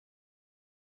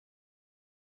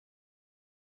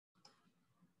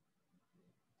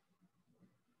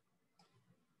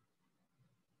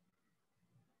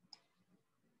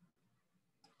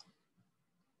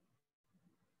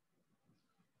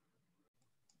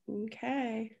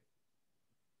Okay.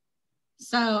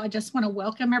 So I just want to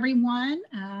welcome everyone.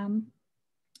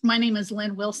 My name is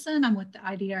Lynn Wilson. I'm with the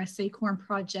IDRS Acorn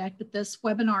Project, but this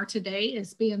webinar today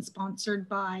is being sponsored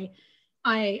by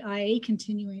IAIA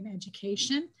Continuing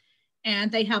Education.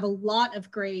 And they have a lot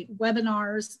of great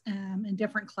webinars and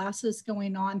different classes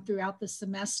going on throughout the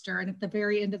semester. And at the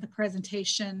very end of the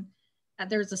presentation,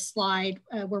 there's a slide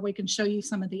where we can show you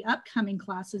some of the upcoming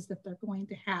classes that they're going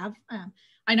to have.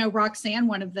 I know Roxanne,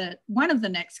 one of the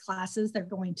next classes they're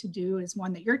going to do is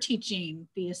one that you're teaching,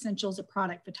 the Essentials of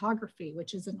Product Photography,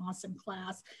 which is an awesome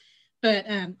class. But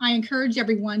I encourage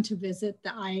everyone to visit the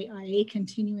IAIA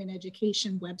Continuing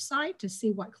Education website to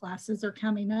see what classes are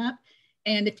coming up.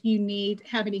 And if you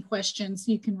have any questions,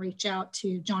 you can reach out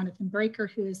to Jonathan Breaker,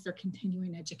 who is their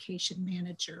Continuing Education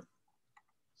Manager.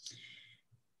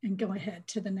 And go ahead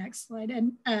to the next slide.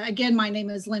 And again, my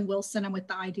name is Lynn Wilson. I'm with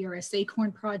the IDRS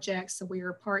Acorn Project. So we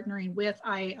are partnering with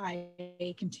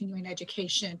IAIA Continuing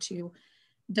Education to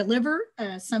deliver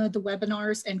some of the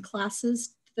webinars and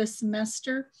classes this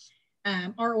semester.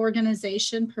 Our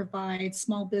organization provides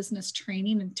small business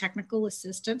training and technical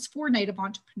assistance for Native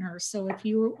entrepreneurs. So if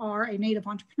you are a Native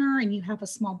entrepreneur and you have a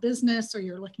small business, or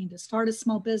you're looking to start a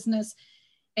small business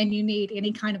and you need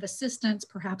any kind of assistance,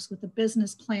 perhaps with a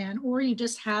business plan, or you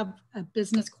just have a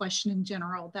business question in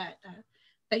general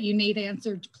that you need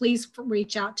answered, please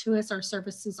reach out to us. Our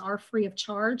services are free of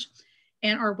charge,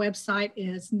 and our website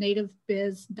is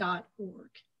nativebiz.org.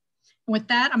 And with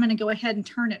that, I'm going to go ahead and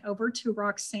turn it over to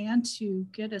Roxanne to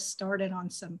get us started on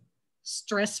some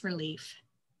stress relief.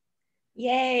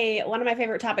 Yay, one of my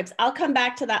favorite topics. I'll come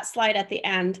back to that slide at the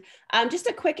end. Just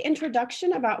a quick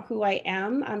introduction about who I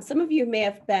am. Some of you may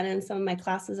have been in some of my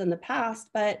classes in the past,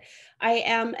 but I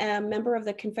am a member of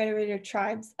the Confederated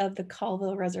Tribes of the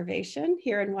Colville Reservation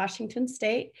here in Washington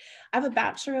State. I have a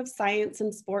Bachelor of Science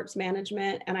in Sports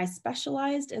Management, and I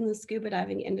specialized in the scuba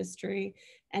diving industry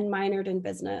and minored in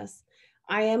business.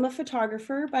 I am a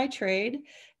photographer by trade,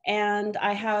 and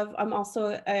I have an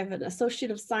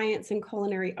Associate of Science in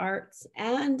Culinary Arts,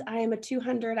 and I am a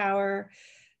 200-hour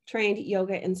trained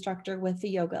yoga instructor with the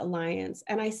Yoga Alliance.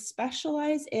 And I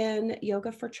specialize in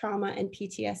yoga for trauma and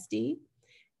PTSD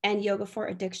and yoga for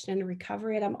addiction and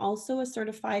recovery. And I'm also a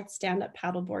certified stand-up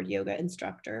paddleboard yoga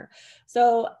instructor.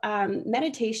 So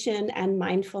meditation and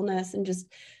mindfulness and just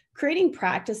creating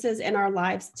practices in our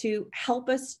lives to help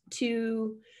us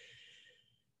to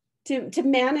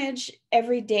manage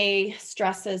everyday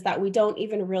stresses that we don't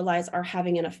even realize are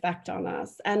having an effect on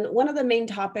us. And one of the main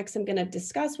topics I'm going to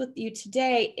discuss with you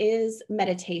today is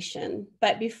meditation.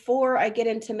 But before I get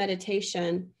into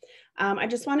meditation, I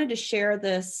just wanted to share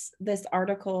this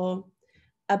article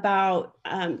about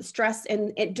stress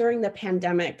during the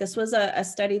pandemic. This was a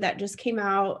study that just came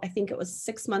out, I think it was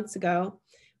 6 months ago.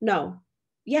 No.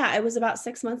 Yeah, it was about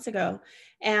 6 months ago.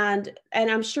 And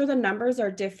I'm sure the numbers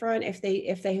are different if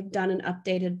they have done an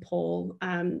updated poll.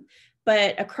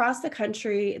 But across the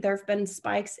country, there have been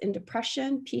spikes in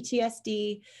depression,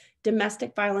 PTSD,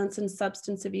 domestic violence, and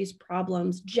substance abuse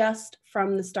problems just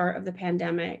from the start of the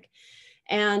pandemic.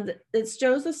 And it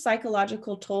shows the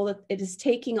psychological toll that it is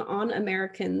taking on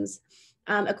Americans.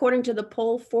 According to the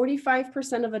poll,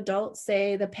 45% of adults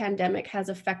say the pandemic has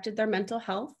affected their mental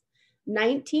health.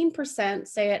 19%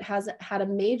 say it has had a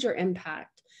major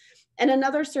impact. And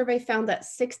another survey found that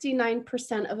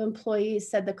 69% of employees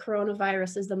said the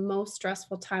coronavirus is the most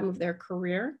stressful time of their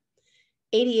career.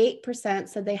 88%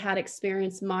 said they had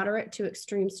experienced moderate to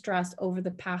extreme stress over the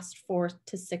past 4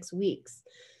 to 6 weeks.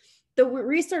 The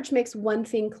research makes one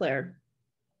thing clear.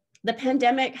 The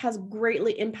pandemic has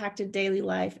greatly impacted daily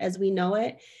life as we know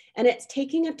it, and it's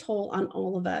taking a toll on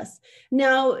all of us.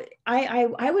 Now,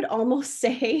 I would almost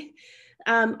say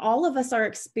all of us are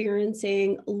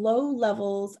experiencing low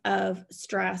levels of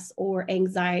stress or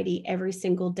anxiety every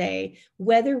single day,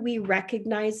 whether we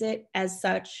recognize it as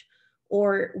such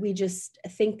or we just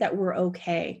think that we're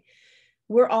okay.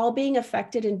 We're all being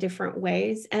affected in different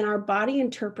ways, and our body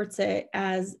interprets it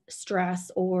as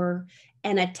stress or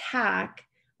an attack,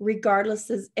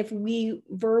 regardless as if we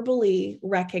verbally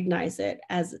recognize it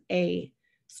as a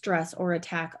stress or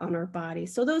attack on our body.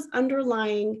 So those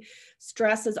underlying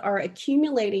stresses are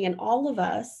accumulating in all of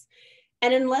us.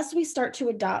 And unless we start to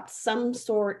adopt some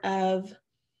sort of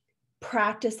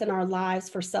practice in our lives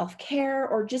for self-care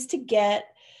or just to get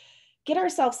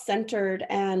ourselves centered,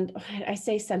 and I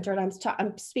say centered,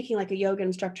 I'm speaking like a yoga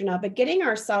instructor now, but getting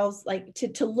ourselves like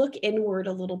to look inward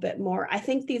a little bit more, I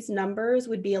think these numbers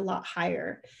would be a lot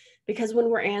higher, because when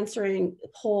we're answering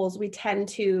polls, we tend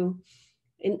to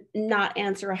not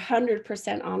answer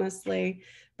 100% honestly.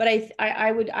 But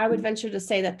I would venture to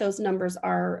say that those numbers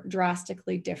are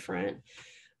drastically different.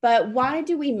 But why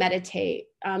do we meditate?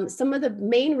 Some of the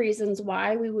main reasons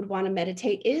why we would want to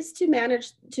meditate is to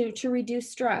manage, to reduce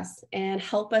stress and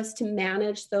help us to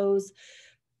manage those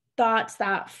thoughts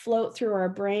that float through our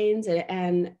brains,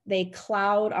 and they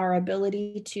cloud our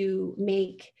ability to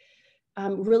make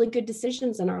really good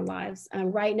decisions in our lives.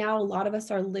 Right now, a lot of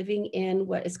us are living in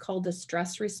what is called a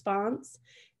stress response.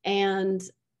 And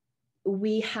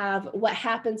what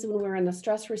happens when we're in the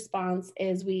stress response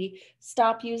is we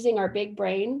stop using our big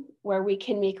brain where we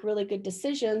can make really good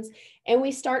decisions, and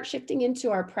we start shifting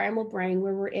into our primal brain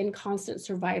where we're in constant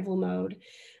survival mode.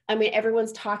 I mean,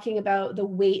 everyone's talking about the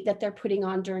weight that they're putting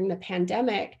on during the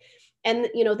pandemic. And,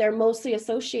 they're mostly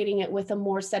associating it with a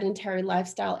more sedentary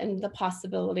lifestyle and the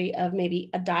possibility of maybe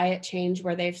a diet change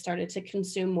where they've started to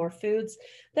consume more foods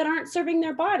that aren't serving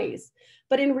their bodies.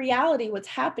 But in reality, what's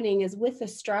happening is with the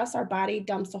stress, our body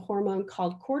dumps a hormone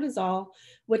called cortisol,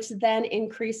 which then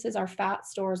increases our fat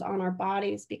stores on our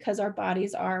bodies because our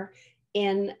bodies are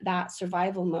in that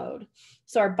survival mode.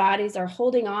 So our bodies are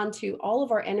holding on to all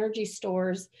of our energy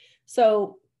stores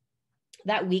so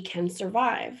that we can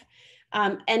survive.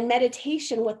 And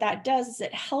meditation, what that does is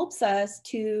it helps us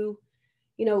to,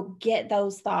 get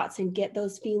those thoughts and get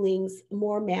those feelings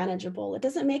more manageable. It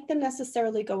doesn't make them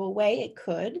necessarily go away. It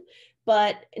could,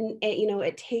 but,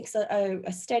 it takes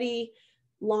a steady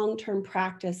long-term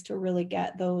practice to really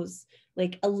get those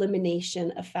like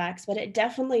elimination effects, but it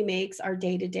definitely makes our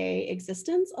day-to-day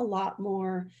existence a lot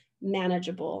more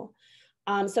manageable.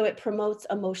 So it promotes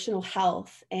emotional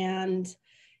health. And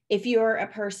if you're a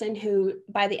person who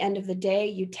by the end of the day,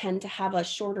 you tend to have a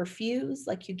shorter fuse,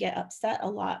 like you get upset a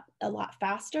lot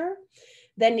faster,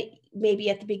 then maybe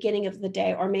at the beginning of the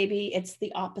day, or maybe it's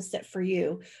the opposite for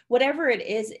you. Whatever it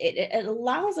is, it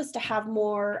allows us to have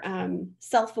more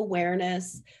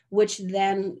self-awareness, which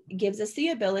then gives us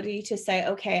the ability to say,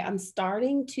 okay, I'm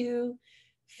starting to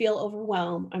feel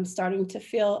overwhelmed. I'm starting to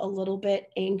feel a little bit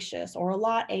anxious or a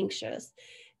lot anxious.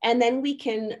 And then we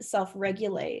can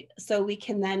self-regulate. So we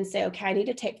can then say, okay, I need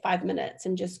to take 5 minutes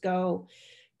and just go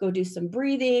do some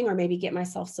breathing, or maybe get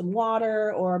myself some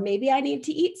water, or maybe I need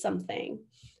to eat something.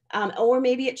 Or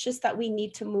maybe it's just that we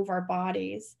need to move our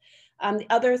bodies. The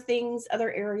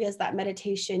other areas that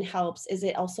meditation helps is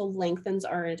it also lengthens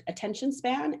our attention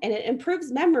span and it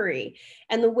improves memory.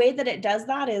 And the way that it does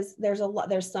that is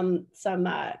there's some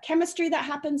chemistry that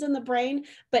happens in the brain,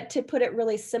 but to put it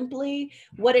really simply,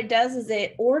 what it does is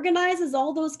it organizes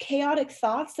all those chaotic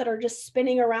thoughts that are just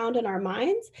spinning around in our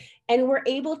minds, and we're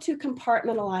able to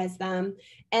compartmentalize them.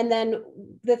 And then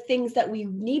the things that we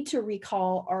need to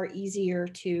recall are easier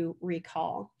to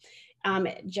recall.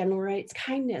 It generates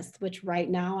kindness, which right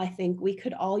now I think we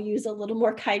could all use a little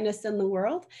more kindness in the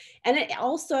world. And it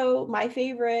also, my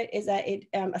favorite is that it,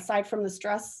 aside from the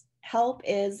stress help,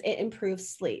 is it improves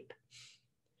sleep.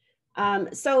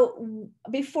 So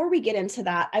before we get into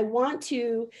that, I want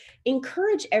to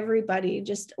encourage everybody,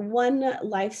 just one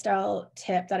lifestyle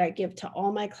tip that I give to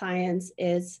all my clients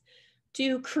is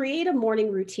to create a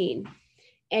morning routine.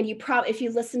 And if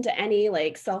you listen to any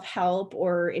like self-help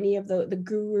or any of the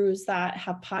gurus that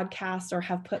have podcasts or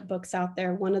have put books out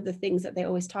there, one of the things that they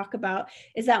always talk about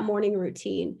is that morning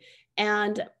routine.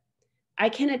 And I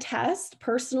can attest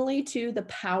personally to the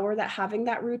power that having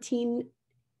that routine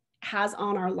has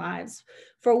on our lives.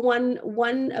 For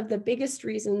one of the biggest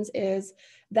reasons is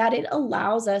that it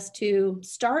allows us to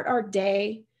start our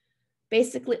day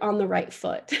basically on the right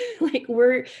foot. Like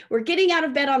we're getting out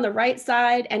of bed on the right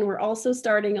side, and we're also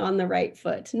starting on the right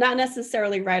foot, not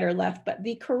necessarily right or left, but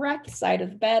the correct side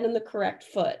of bed and the correct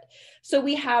foot. So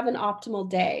we have an optimal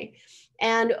day.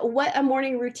 And what a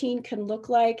morning routine can look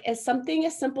like is something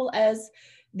as simple as,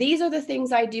 these are the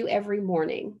things I do every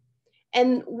morning.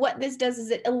 And what this does is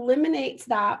it eliminates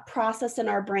that process in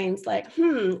our brains like,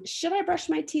 should I brush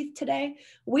my teeth today?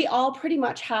 We all pretty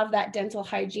much have that dental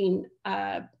hygiene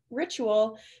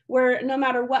ritual where no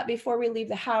matter what, before we leave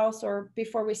the house or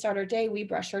before we start our day, we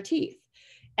brush our teeth.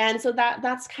 And so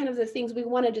that's kind of the things we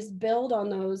want to just build on,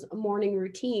 those morning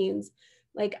routines.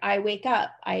 Like I wake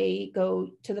up, I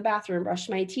go to the bathroom, brush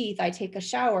my teeth, I take a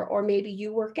shower, or maybe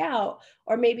you work out,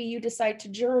 or maybe you decide to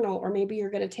journal, or maybe you're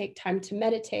going to take time to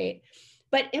meditate.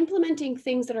 But implementing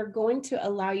things that are going to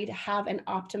allow you to have an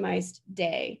optimized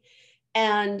day.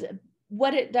 And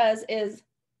what it does is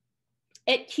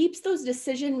it keeps those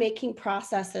decision-making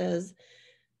processes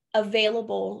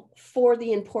available for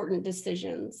the important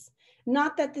decisions.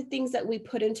 Not that the things that we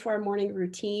put into our morning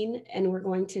routine and we're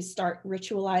going to start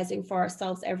ritualizing for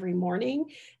ourselves every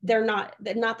morning, not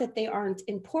that they aren't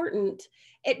important.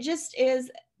 It just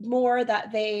is more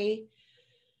that they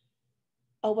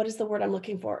oh, what is the word I'm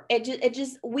looking for?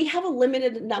 We have a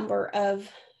limited number of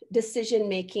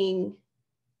decision-making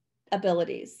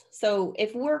abilities. So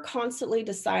if we're constantly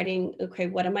deciding, okay,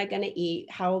 what am I going to eat?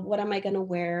 What am I going to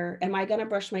wear? Am I going to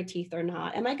brush my teeth or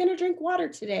not? Am I going to drink water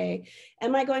today?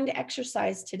 Am I going to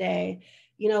exercise today?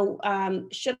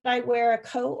 Should I wear a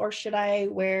coat or should I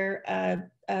wear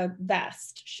a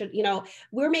vest?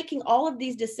 We're making all of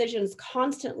these decisions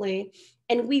constantly,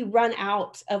 and we run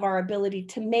out of our ability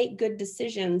to make good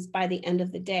decisions by the end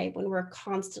of the day when we're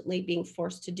constantly being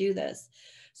forced to do this.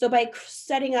 So by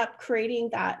creating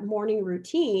that morning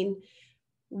routine,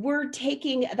 we're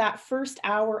taking that first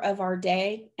hour of our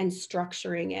day and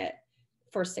structuring it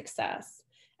for success.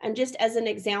 And just as an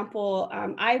example,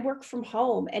 I work from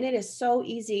home, and it is so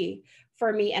easy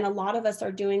for me. And a lot of us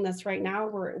are doing this right now.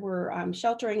 We're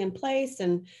sheltering in place,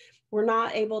 and we're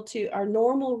not able to, our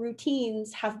normal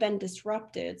routines have been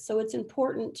disrupted. So it's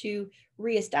important to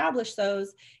reestablish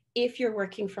those if you're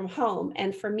working from home.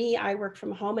 And for me, I work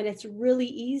from home, and it's really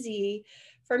easy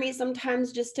for me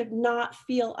sometimes just to not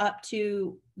feel up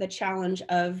to the challenge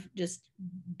of just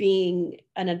being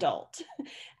an adult.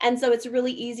 And so it's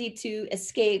really easy to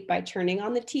escape by turning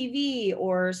on the TV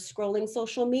or scrolling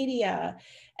social media.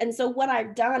 And so what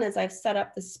I've done is I've set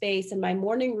up the space in my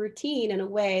morning routine in a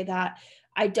way that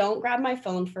I don't grab my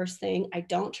phone first thing. I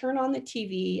don't turn on the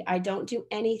TV. I don't do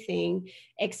anything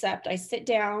except I sit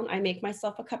down, I make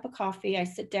myself a cup of coffee, I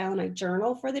sit down, I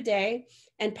journal for the day.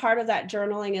 And part of that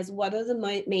journaling is what are the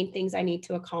main things I need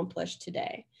to accomplish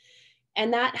today.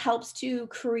 And that helps to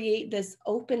create this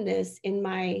openness in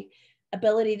my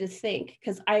ability to think,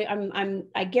 because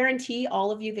I guarantee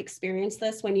all of you've experienced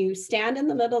this when you stand in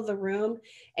the middle of the room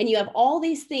and you have all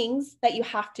these things that you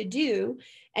have to do,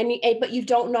 but you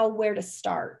don't know where to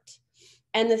start.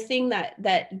 And the thing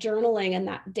that journaling and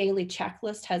that daily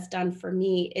checklist has done for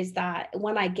me is that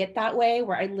when I get that way,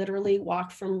 where I literally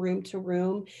walk from room to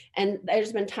room, and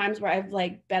there's been times where I've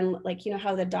been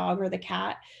how the dog or the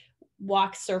cat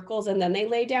walk circles and then they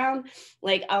lay down,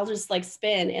 I'll just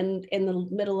spin in the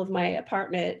middle of my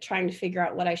apartment trying to figure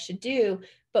out what I should do.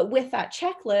 But with that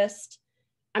checklist,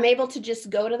 I'm able to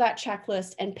just go to that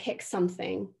checklist and pick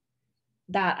something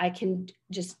that I can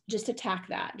just attack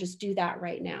that, just do that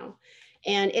right now.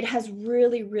 And it has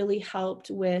really, really helped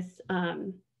with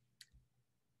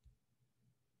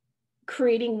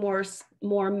creating less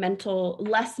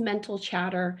mental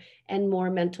chatter and more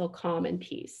mental calm and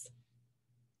peace.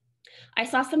 I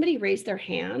saw somebody raise their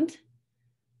hand.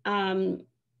 What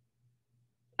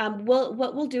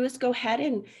we'll do is go ahead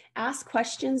and ask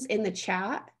questions in the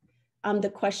chat. I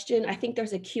think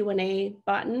there's a Q&A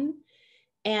button,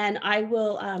 and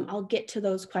I'll get to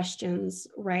those questions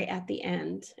right at the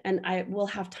end, and I will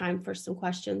have time for some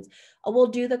questions. We'll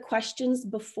do the questions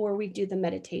before we do the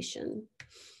meditation.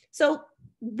 So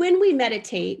when we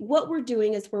meditate, what we're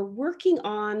doing is we're working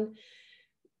on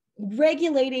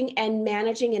regulating and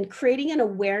managing and creating an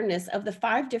awareness of the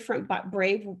 5 different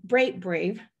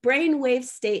brainwave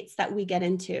states that we get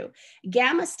into.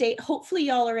 Gamma state, hopefully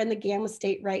y'all are in the gamma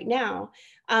state right now.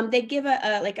 They give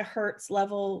a hertz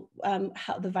level,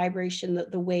 how the vibration,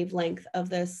 the wavelength of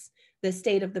the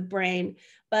state of the brain,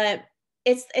 but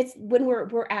it's when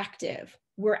we're active.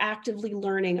 We're actively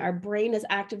learning. Our brain is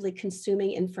actively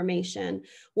consuming information.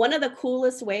 One of the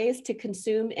coolest ways to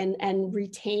consume and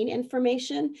retain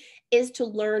information is to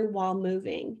learn while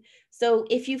moving. So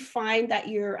if you find that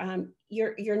you're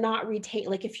not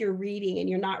retaining, if you're reading and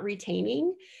you're not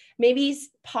retaining, maybe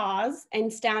pause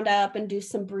and stand up and do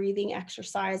some breathing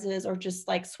exercises, or just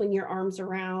swing your arms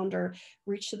around or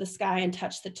reach to the sky and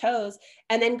touch the toes,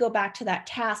 and then go back to that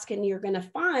task. And you're going to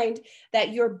find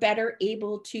that you're better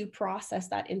able to process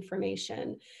that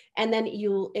information. And then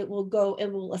it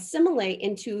will assimilate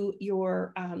into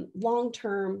your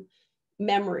long-term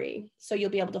memory. So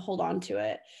you'll be able to hold on to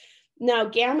it. Now,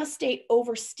 gamma state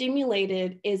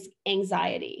overstimulated is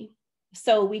anxiety.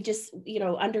 So we just,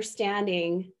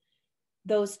 understanding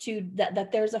those two,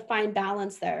 that there's a fine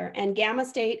balance there. And gamma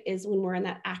state is when we're in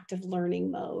that active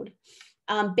learning mode.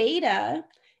 Beta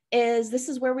this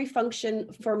is where we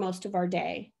function for most of our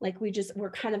day.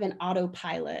 We're kind of an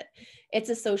autopilot.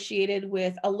 It's associated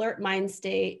with alert mind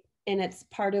state, and it's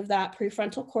part of that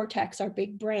prefrontal cortex, our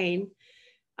big brain.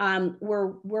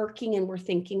 We're working and we're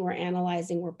thinking, we're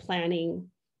analyzing, we're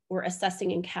planning, we're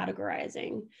assessing and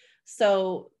categorizing.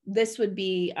 So this would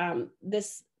be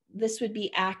this would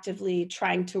be actively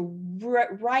trying to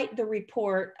write the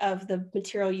report of the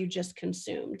material you just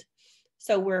consumed.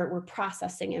 So we're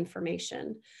processing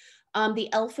information.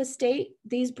 The alpha state,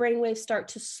 these brainwaves start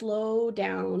to slow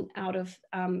down out of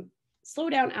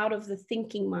the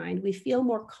thinking mind. We feel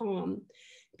more calm.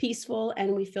 peaceful,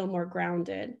 and we feel more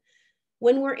grounded.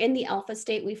 When we're in the alpha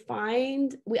state,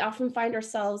 we often find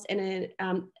ourselves in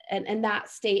that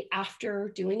state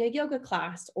after doing a yoga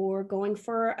class, or going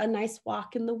for a nice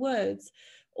walk in the woods,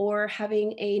 or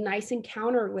having a nice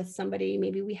encounter with somebody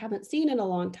maybe we haven't seen in a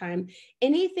long time.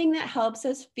 Anything that helps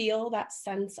us feel that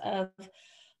sense of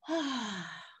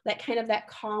that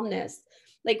calmness.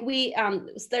 Like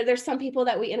there's some people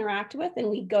that we interact with, and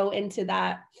we go into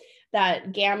that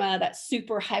gamma, that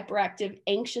super hyperactive,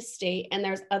 anxious state. And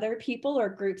there's other people or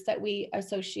groups that we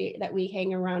associate, that we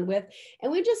hang around with,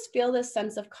 and we just feel this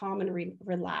sense of calm and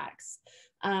relax.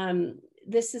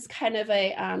 This is kind of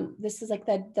this is like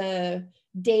the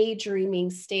daydreaming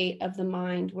state of the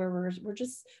mind, where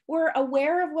we're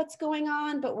aware of what's going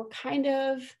on, but we're kind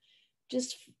of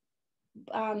just,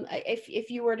 if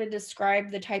you were to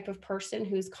describe the type of person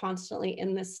who's constantly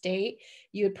in this state,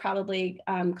 you would probably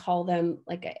call them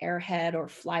like an airhead or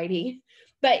flighty.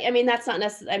 But I mean, that's not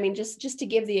necessarily, I mean, just to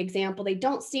give the example, they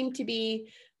don't seem to be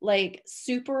like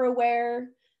super aware,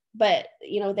 but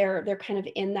they're kind of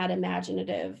in that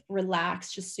imaginative,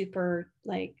 relaxed, just super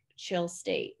like chill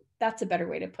state. That's a better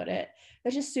way to put it.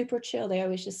 They're just super chill. They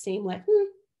always just seem like,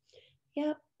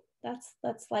 yep,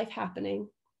 that's life happening.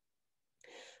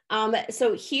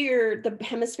 So here, the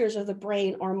hemispheres of the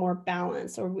brain are more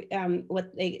balanced, or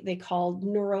what they call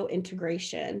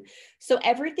neurointegration. So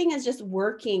everything is just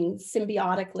working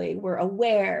symbiotically. We're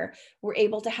aware, we're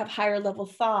able to have higher level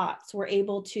thoughts, we're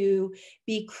able to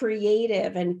be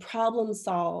creative and problem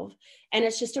solve. And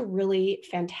it's just a really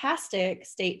fantastic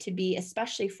state to be,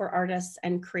 especially for artists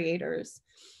and creators.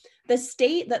 The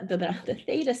state, the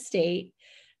theta state,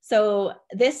 so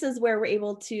this is where we're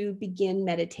able to begin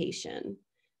meditation.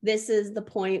 This is the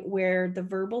point where the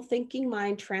verbal thinking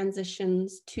mind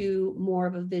transitions to more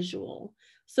of a visual.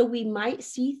 So we might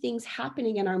see things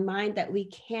happening in our mind that we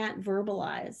can't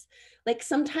verbalize. Like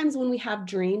sometimes when we have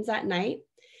dreams at night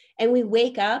and we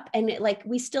wake up and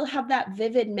we still have that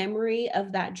vivid memory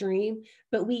of that dream,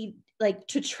 but we like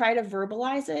to try to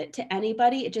verbalize it to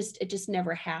anybody, it just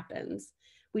never happens.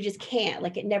 We just can't,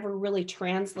 like it never really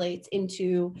translates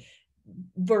into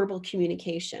verbal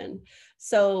communication.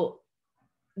 So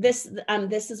this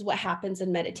is what happens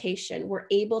in meditation. We're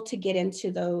able to get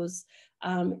into those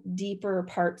deeper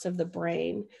parts of the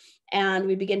brain, and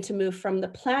we begin to move from the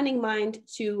planning mind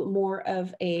to more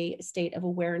of a state of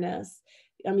awareness.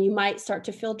 You might start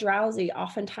to feel drowsy.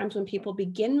 Oftentimes when people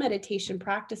begin meditation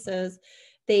practices,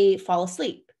 they fall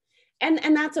asleep.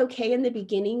 And that's okay in the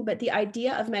beginning, but the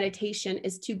idea of meditation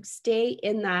is to stay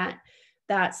in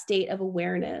that state of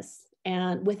awareness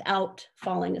and without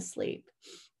falling asleep.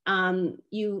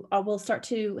 You will start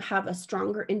to have a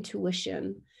stronger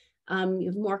intuition. You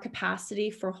have more capacity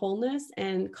for wholeness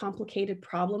and complicated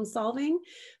problem solving.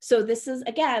 So this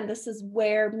is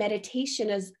where meditation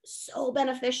is so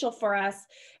beneficial for us,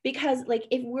 because like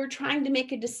if we're trying to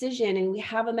make a decision and we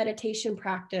have a meditation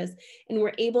practice and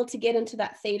we're able to get into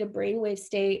that theta brainwave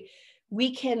state,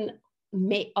 we can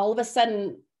make all of a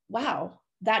sudden, wow,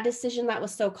 that decision that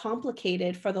was so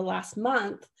complicated for the last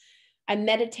month, I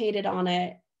meditated on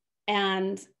it,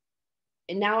 and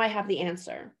now I have the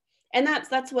answer. And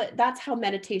that's how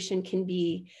meditation can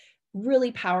be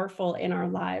really powerful in our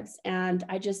lives. And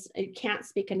I can't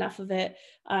speak enough of it.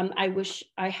 I wish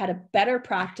I had a better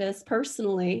practice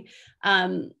personally,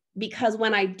 because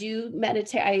when I do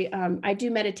meditate, I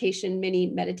do mini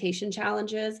meditation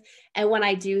challenges. And when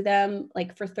I do them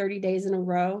like for 30 days in a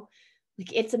row,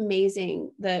 like it's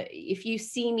amazing. If you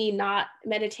see me not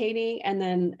meditating and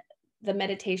then the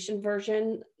meditation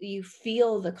version, you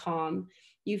feel the calm,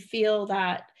 you feel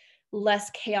that less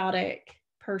chaotic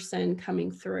person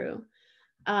coming through.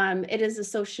 It is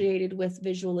associated with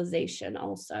visualization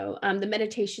also. The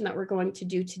meditation that we're going to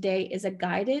do today is a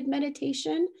guided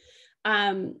meditation,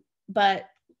 but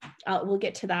we'll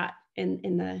get to that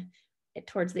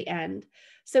towards the end.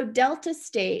 So delta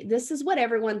state, this is what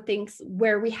everyone thinks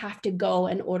where we have to go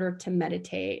in order to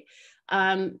meditate.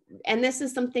 And this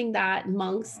is something that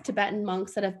Tibetan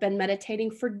monks that have been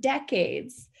meditating for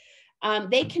decades,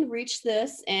 they can reach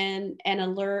this in an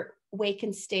alert,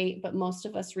 awakened state, but most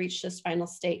of us reach this final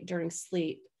state during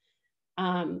sleep,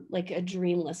 like a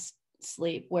dreamless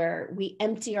sleep where we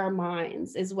empty our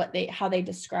minds, is how they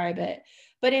describe it.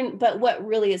 But what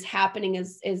really is happening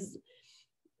is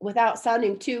without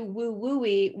sounding too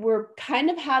woo-woo-y, we're kind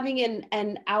of having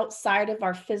an outside of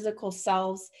our physical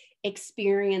selves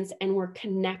experience, and we're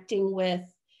connecting with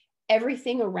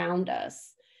everything around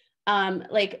us.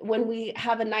 Like when we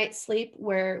have a night's sleep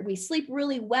where we sleep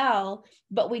really well,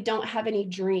 but we don't have any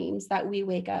dreams that we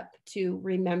wake up to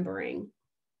remembering.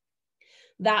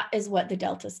 that is what the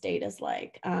Delta state is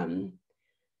like.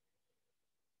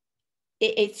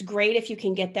 It's great if you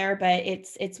can get there, but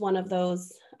it's one of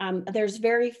those, there's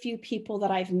very few people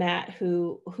that I've met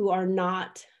who are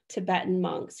not Tibetan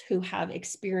monks who have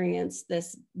experienced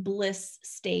this bliss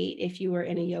state, if you were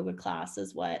in a yoga class,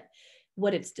 is what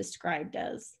it's described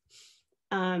as.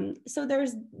 So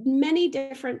there's many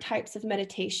different types of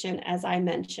meditation, as I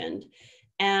mentioned,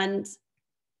 and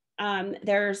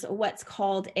there's what's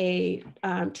called a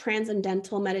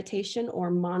transcendental meditation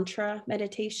or mantra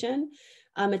meditation.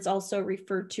 It's also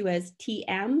referred to as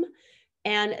TM.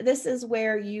 And this is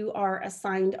where you are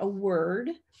assigned a word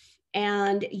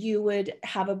and you would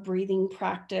have a breathing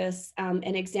practice. An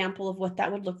example of what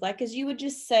that would look like is you would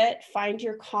just sit, find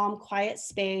your calm, quiet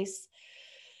space,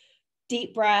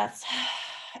 deep breaths.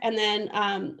 And then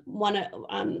one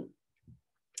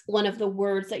of the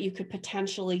words that you could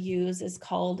potentially use is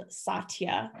called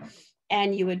satya.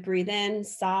 And you would breathe in,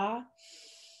 sa.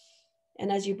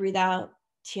 And as you breathe out,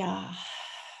 tia.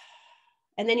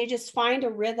 And then you just find a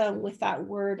rhythm with that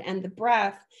word and the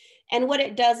breath. And what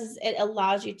it does is it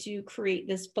allows you to create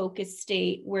this focused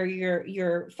state where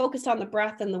you're focused on the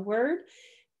breath and the word,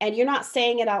 and you're not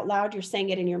saying it out loud, you're saying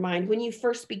it in your mind. When you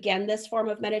first begin this form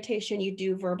of meditation, you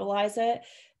do verbalize it,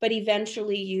 but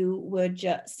eventually you would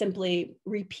just simply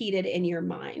repeat it in your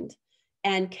mind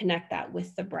and connect that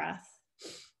with the breath.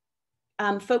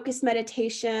 Focused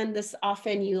meditation, this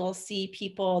often you'll see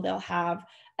people, they'll have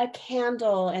a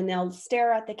candle and they'll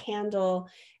stare at the candle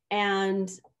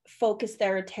and focus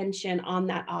their attention on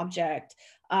that object.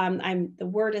 The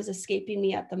word is escaping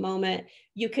me at the moment.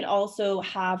 You could also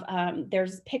have,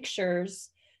 there's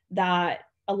pictures that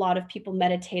a lot of people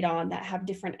meditate on that have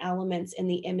different elements in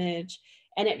the image,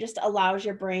 and it just allows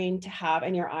your brain to have,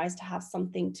 and your eyes to have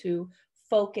something to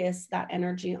focus that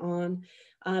energy on.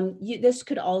 This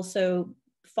could also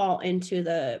fall into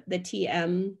the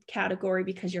TM category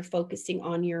because you're focusing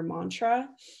on your mantra.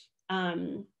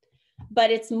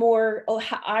 But it's more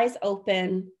eyes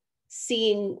open,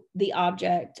 seeing the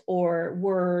object or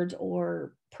word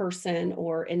or person,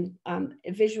 or in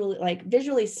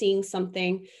visually seeing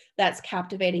something that's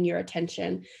captivating your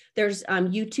attention. There's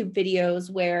YouTube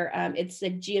videos where it's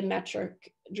like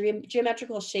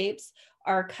geometrical shapes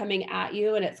are coming at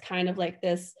you, and it's kind of like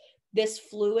this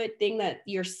fluid thing that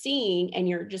you're seeing, and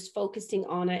you're just focusing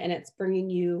on it, and it's bringing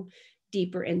you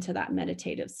deeper into that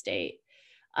meditative state.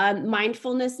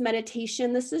 Mindfulness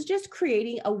meditation, this is just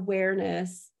creating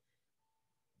awareness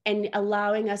and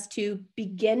allowing us to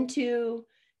begin to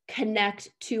connect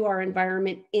to our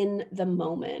environment in the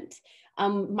moment.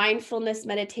 Mindfulness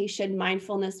meditation,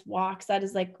 mindfulness walks, that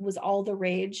is was all the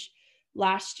rage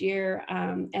last year.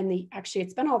 And actually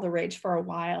it's been all the rage for a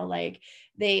while.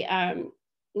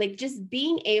 Just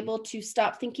being able to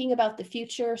stop thinking about the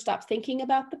future, stop thinking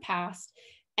about the past,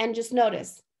 and just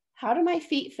notice, how do my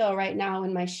feet feel right now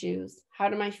in my shoes? How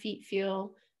do my feet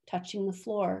feel touching the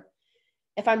floor?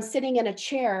 If I'm sitting in a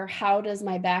chair, how does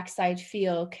my backside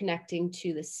feel connecting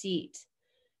to the seat?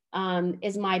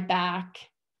 Is my back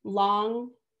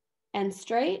long and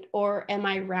straight, or am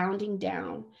I rounding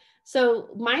down? So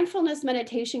mindfulness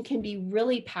meditation can be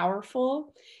really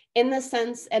powerful in the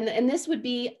sense, and this would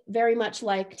be very much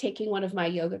like taking one of my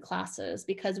yoga classes,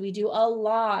 because we do a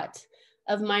lot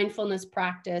of mindfulness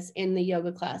practice in the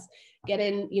yoga class. Get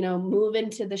in, move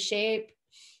into the shape.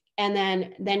 And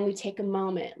then we take a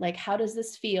moment, like, how does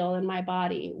this feel in my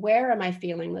body? Where am I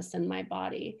feeling this in my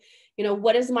body?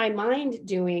 What is my mind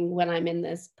doing when I'm in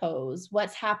this pose?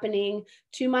 What's happening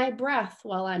to my breath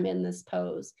while I'm in this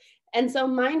pose? And so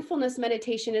mindfulness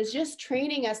meditation is just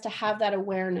training us to have that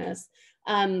awareness.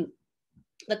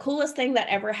 The coolest thing that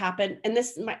ever happened, and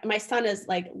my son has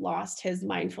lost his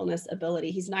mindfulness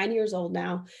ability. He's 9 years old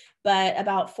now, but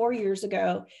about 4 years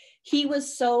ago, he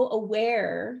was so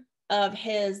aware of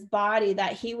his body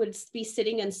that he would be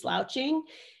sitting and slouching,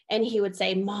 and he would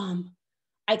say, "Mom,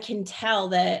 I can tell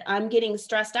that I'm getting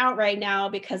stressed out right now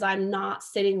because I'm not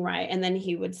sitting right." And then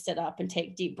he would sit up and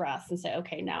take deep breaths and say,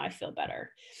 "Okay, now I feel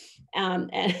better."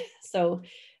 And so,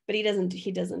 but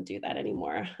he doesn't do that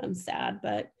anymore. I'm sad,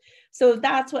 but so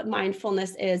that's what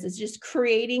mindfulness is just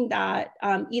creating that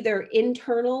either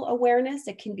internal awareness.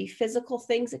 It can be physical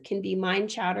things. It can be mind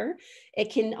chatter.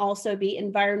 It can also be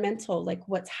environmental, like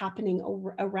what's happening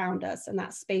around us, and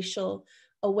that spatial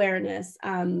awareness.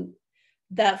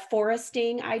 The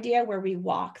foresting idea where we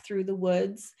walk through the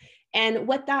woods, and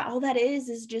all that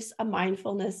is just a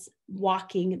mindfulness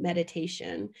walking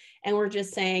meditation. And we're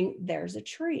just saying, there's a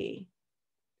tree,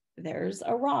 there's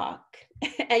a rock,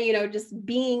 and just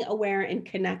being aware and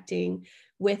connecting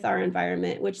with our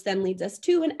environment, which then leads us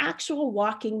to an actual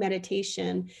walking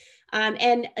meditation. I'm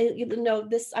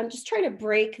just trying to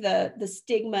break the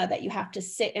stigma that you have to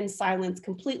sit in silence,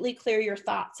 completely clear your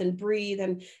thoughts and breathe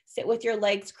and sit with your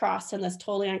legs crossed in this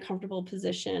totally uncomfortable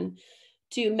position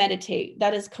to meditate.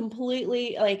 That is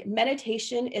completely, like,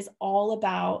 meditation is all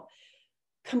about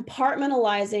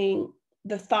compartmentalizing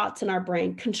the thoughts in our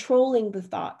brain, controlling the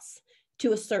thoughts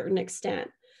to a certain extent.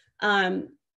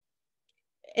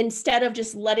 Instead of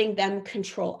just letting them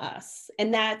control us.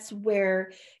 And that's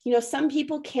where, some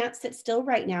people can't sit still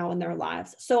right now in their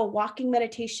lives. So a walking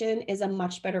meditation is a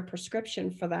much better prescription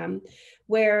for them,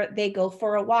 where they go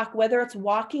for a walk, whether it's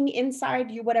walking inside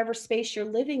you, whatever space you're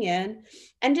living in,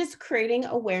 and just creating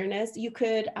awareness. You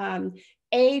could,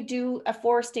 do a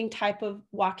foresting type of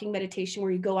walking meditation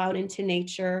where you go out into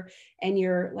nature and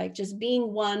you're like just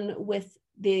being one with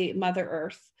the Mother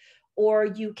Earth. Or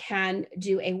you can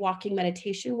do a walking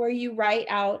meditation where you write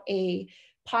out a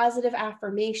positive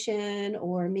affirmation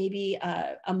or maybe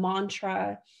a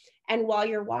mantra. And while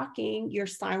you're walking, you're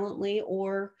silently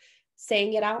or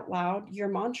saying it out loud, your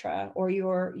mantra or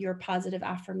your positive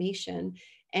affirmation.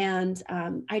 And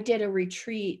I did a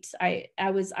retreat. I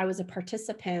was a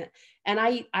participant, and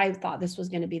I thought this was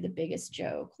going to be the biggest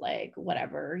joke, like,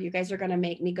 whatever, you guys are going to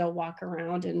make me go walk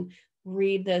around and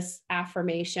read this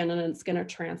affirmation and it's going to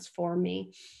transform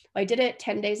me. I did it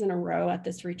 10 days in a row at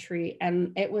this retreat,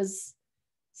 and it was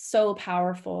so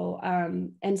powerful.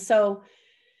 And so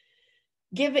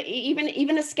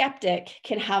even a skeptic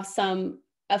can have some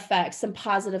effects, some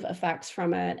positive effects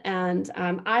from it. And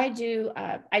I do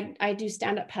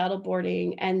stand-up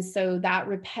paddleboarding. And so that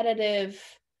repetitive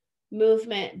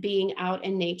movement, being out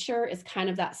in nature, is kind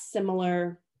of that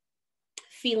similar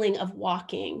feeling of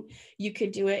walking. You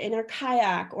could do it in a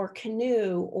kayak or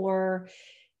canoe, or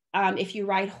if you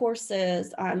ride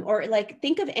horses, or like,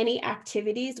 think of any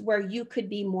activities where you could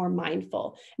be more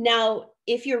mindful. Now,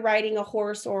 if you're riding a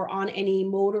horse or on any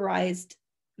motorized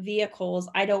vehicles,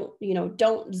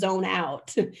 don't zone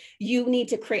out. You need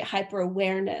to create hyper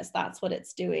awareness. That's what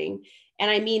it's doing.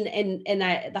 And I mean,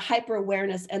 the hyper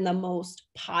awareness in the most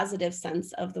positive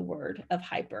sense of the word of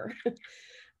hyper.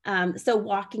 So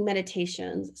walking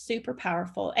meditations, super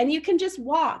powerful. And you can just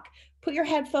walk, put your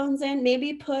headphones in,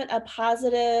 maybe put a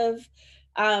positive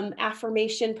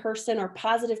affirmation person or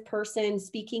positive person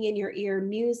speaking in your ear,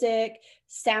 music,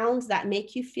 sounds that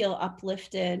make you feel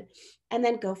uplifted, and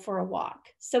then go for a walk.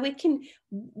 So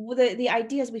the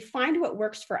idea is we find what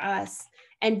works for us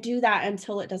and do that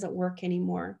until it doesn't work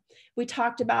anymore. We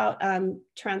talked about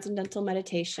transcendental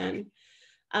meditation.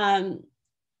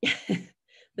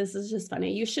 This is just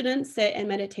funny. You shouldn't sit in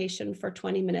meditation for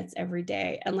 20 minutes every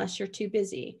day unless you're too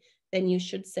busy. Then you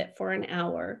should sit for an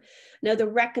hour. Now, the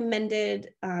recommended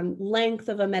length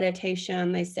of a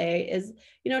meditation, they say, is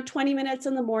 20 minutes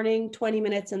in the morning, 20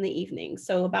 minutes in the evening.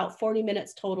 So about 40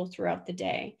 minutes total throughout the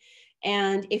day.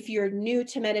 And if you're new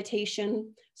to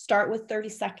meditation, start with 30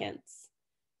 seconds,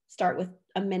 start with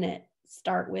a minute,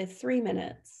 start with 3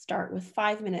 minutes, start with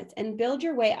 5 minutes, and build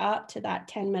your way up to that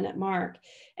 10-minute mark.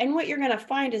 And what you're going to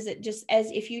find is that just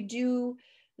as if you do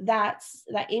that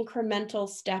incremental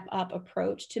step up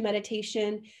approach to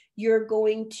meditation, you're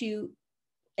going to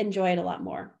enjoy it a lot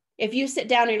more. If you sit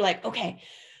down and you're like, okay,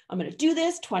 I'm going to do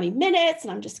this 20 minutes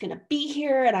and I'm just going to be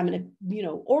here and I'm going to,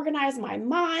 organize my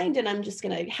mind and I'm just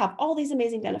going to have all these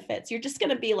amazing benefits. You're just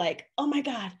going to be like, oh my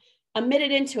God, a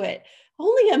minute into it,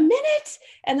 only a minute.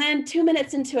 And then 2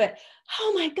 minutes into it,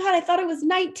 oh my God, I thought it was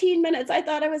 19 minutes. I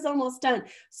thought I was almost done.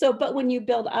 So, but when you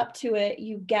build up to it,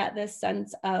 you get this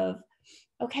sense of,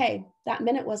 okay, that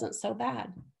minute wasn't so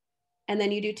bad. And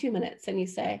then you do 2 minutes and you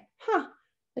say,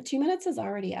 the 2 minutes is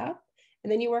already up.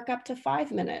 And then you work up to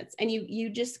 5 minutes and you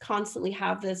just constantly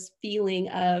have this feeling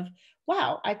of,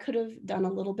 wow, I could have done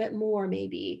a little bit more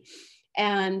maybe.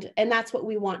 And that's what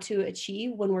we want to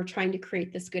achieve when we're trying to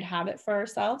create this good habit for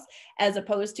ourselves, as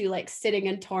opposed to like sitting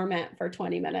in torment for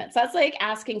 20 minutes. That's like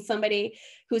asking somebody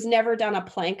who's never done a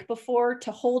plank before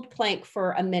to hold plank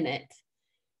for a minute.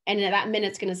 And that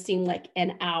minute's going to seem like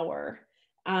an hour.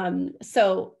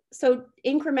 So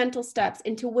incremental steps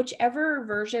into whichever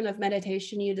version of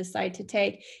meditation you decide to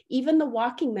take, even the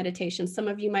walking meditation. Some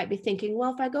of you might be thinking,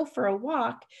 well, if I go for a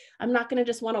walk, I'm not going to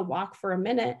just want to walk for a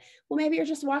minute. Well, maybe you're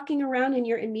just walking around in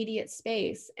your immediate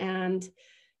space and,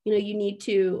 you need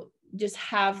to just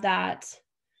have that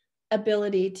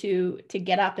ability to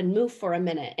get up and move for a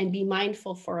minute and be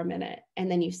mindful for a minute. And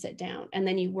then you sit down and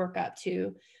then you work up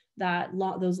to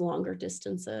those longer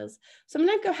distances. So I'm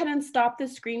going to go ahead and stop the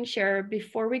screen share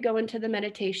before we go into the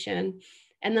meditation.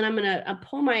 And then I'm going to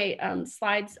pull my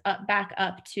slides back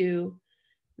up to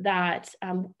that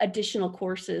additional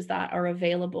courses that are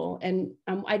available. And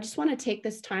I just want to take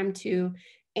this time to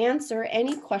answer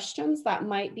any questions that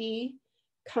might be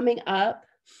coming up.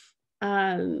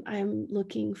 I'm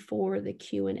looking for the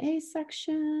Q&A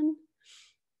section.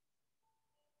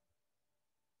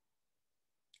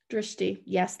 Drishti,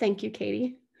 yes, thank you,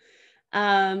 Katie.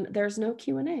 There's no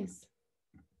Q&As.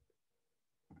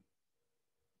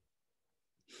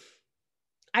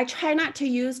 I try not to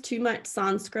use too much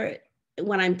Sanskrit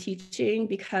when I'm teaching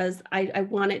because I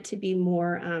want it to be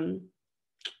more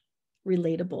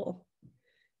relatable.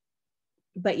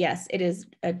 But yes, it is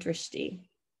a drishti,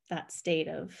 that state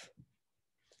of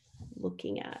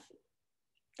looking at.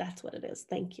 That's what it is.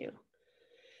 Thank you.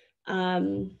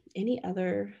 Any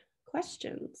other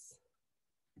questions?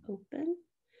 Open.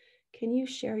 Can you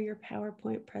share your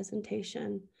PowerPoint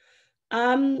presentation?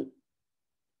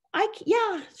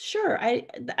 Yeah, sure.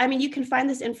 I mean, you can find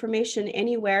this information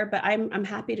anywhere, but I'm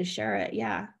happy to share it.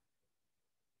 Yeah.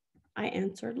 I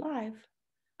answered live.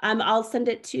 I'll send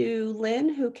it to Lynn,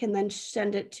 who can then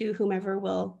send it to whomever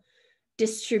will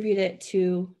distribute it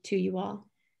to you all.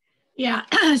 Yeah,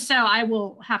 so I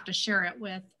will have to share it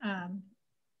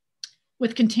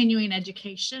with continuing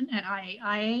education at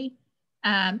IAIA.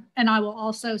 And I will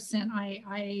also send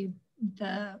IAIA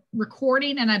the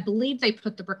recording, and I believe they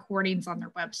put the recordings on their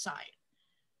website.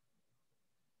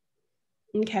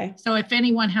 Okay. So if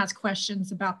anyone has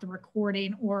questions about the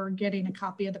recording or getting a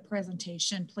copy of the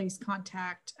presentation, please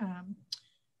contact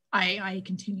IAIA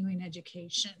Continuing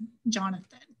Education,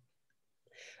 Jonathan.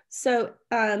 So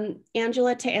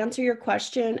Angela, to answer your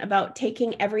question about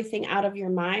taking everything out of your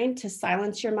mind to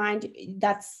silence your mind,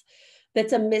 that's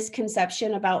a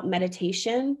misconception about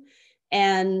meditation.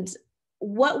 And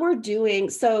what we're doing,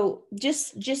 so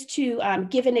just to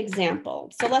give an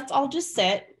example. So let's all just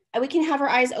sit. We can have our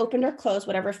eyes open or closed,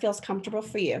 whatever feels comfortable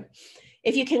for you.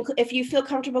 If you feel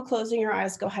comfortable closing your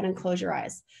eyes, go ahead and close your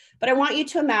eyes. But I want you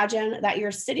to imagine that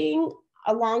you're sitting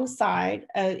alongside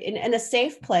in a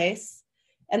safe place,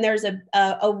 and there's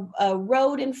a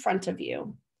road in front of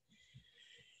you.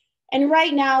 And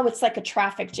right now it's like a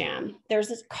traffic jam. There's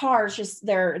this cars just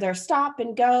they're stop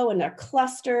and go, and they're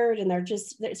clustered, and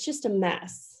it's just a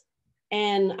mess.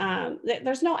 And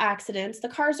there's no accidents. The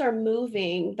cars are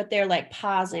moving, but they're like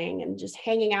pausing and just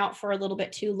hanging out for a little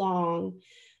bit too long.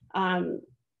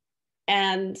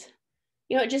 And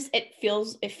you know, it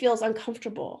feels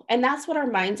uncomfortable. And that's what our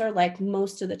minds are like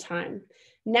most of the time.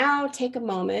 Now take a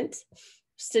moment,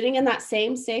 sitting in that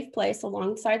same safe place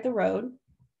alongside the road.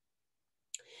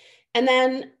 And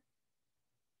then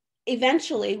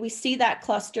eventually we see that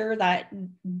cluster, that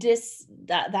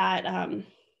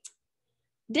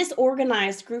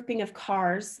disorganized grouping of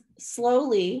cars.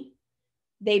 Slowly,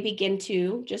 they begin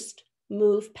to just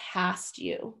move past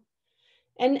you.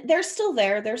 And they're still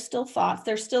there. There's still thoughts.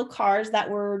 There's still cars that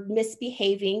were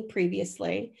misbehaving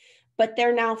previously, but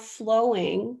they're now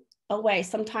flowing away.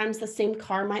 Sometimes the same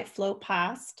car might flow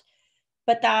past,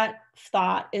 but that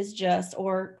thought is just,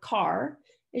 or car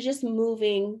is just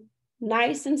moving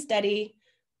nice and steady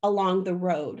along the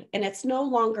road. And it's no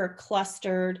longer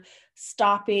clustered,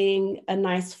 stopping a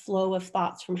nice flow of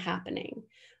thoughts from happening.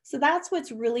 So that's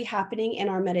what's really happening in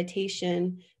our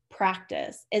meditation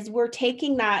practice, is we're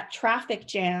taking that traffic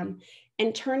jam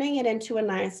and turning it into a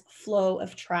nice flow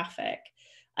of traffic.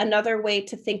 Another way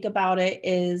to think about it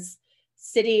is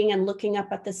sitting and looking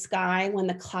up at the sky when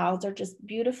the clouds are just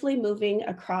beautifully moving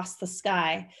across the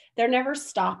sky. They're never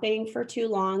stopping for too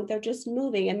long. They're just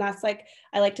moving. And that's like,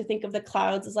 I like to think of the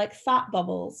clouds as like thought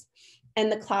bubbles.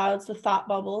 And the clouds, the thought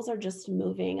bubbles are just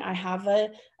moving. I have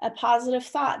a positive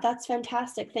thought. That's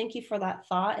fantastic. Thank you for that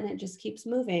thought. And it just keeps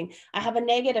moving. I have a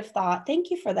negative thought.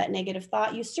 Thank you for that negative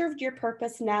thought. You served your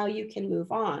purpose. Now you can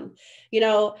move on. You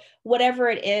know, whatever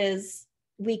it is,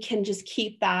 we can just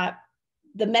keep that.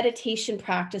 The meditation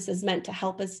practice is meant to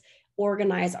help us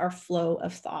organize our flow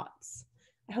of thoughts.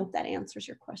 I hope that answers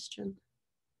your question.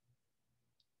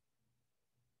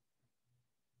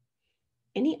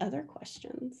 Any other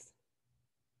questions?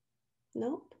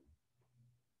 Nope.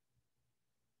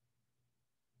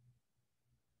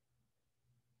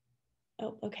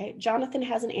 Oh, okay. Jonathan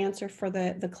has an answer for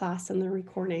the class and the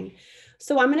recording.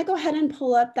 So I'm going to go ahead and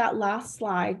pull up that last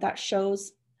slide that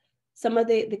shows some of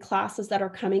the classes that are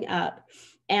coming up.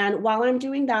 And while I'm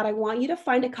doing that, I want you to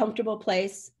find a comfortable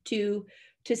place to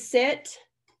sit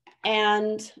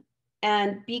and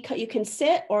you can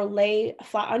sit or lay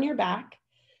flat on your back.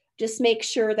 Just make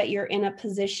sure that you're in a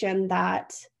position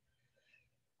that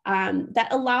that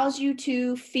allows you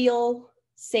to feel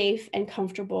safe and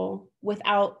comfortable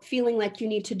without feeling like you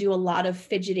need to do a lot of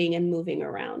fidgeting and moving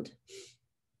around.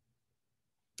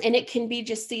 And it can be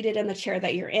just seated in the chair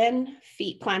that you're in,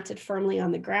 feet planted firmly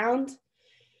on the ground.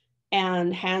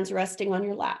 and hands resting on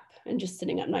your lap and just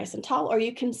sitting up nice and tall, or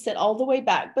you can sit all the way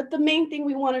back. But the main thing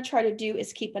we want to try to do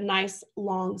is keep a nice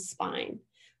long spine.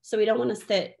 So we don't want to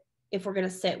sit, if we're going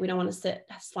to sit, we don't want to sit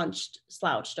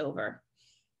slouched over.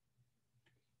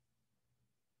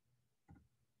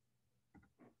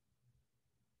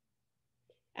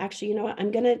 Actually, you know what?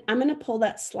 I'm gonna pull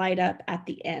that slide up at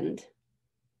the end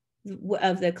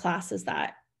of the classes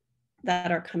that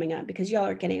are coming up, because y'all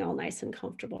are getting all nice and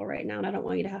comfortable right now, and I don't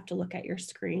want you to have to look at your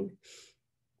screen.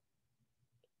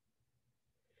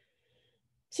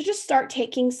 So just start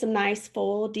taking some nice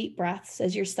full deep breaths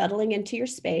as you're settling into your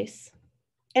space.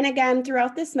 And again,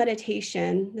 throughout this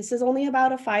meditation, this is only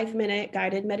about a 5-minute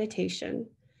guided meditation.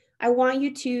 I want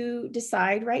you to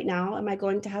decide right now, am I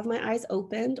going to have my eyes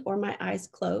opened or my eyes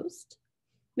closed?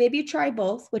 Maybe try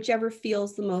both, whichever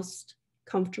feels the most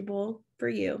comfortable for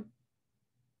you.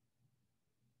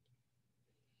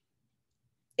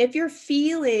 If you're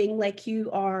feeling like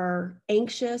you are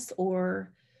anxious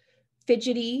or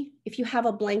fidgety, if you have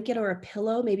a blanket or a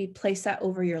pillow, maybe place that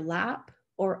over your lap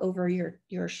or over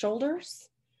your shoulders,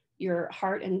 your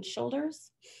heart and shoulders.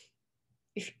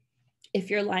 If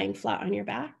you're lying flat on your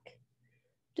back,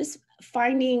 just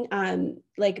finding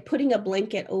like putting a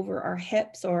blanket over our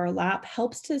hips or our lap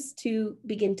helps us to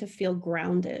begin to feel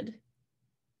grounded.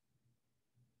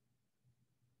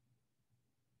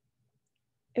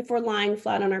 If we're lying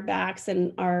flat on our backs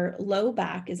and our low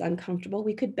back is uncomfortable,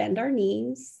 we could bend our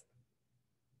knees.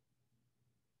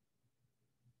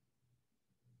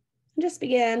 And just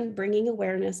begin bringing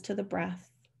awareness to the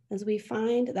breath as we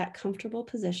find that comfortable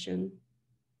position.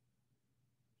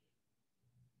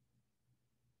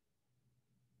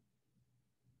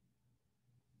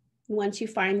 Once you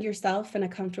find yourself in a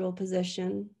comfortable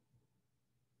position,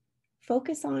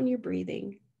 focus on your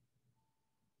breathing.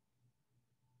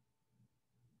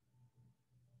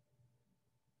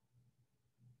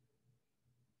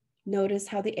 Notice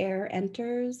how the air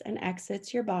enters and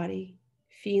exits your body,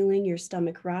 feeling your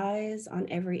stomach rise on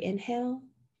every inhale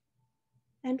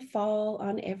and fall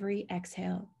on every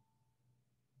exhale.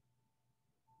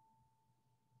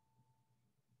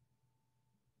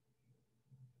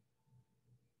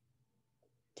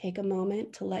 Take a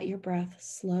moment to let your breath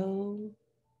slow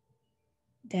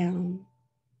down,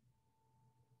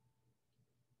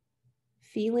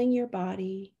 feeling your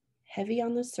body heavy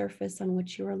on the surface on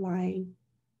which you are lying.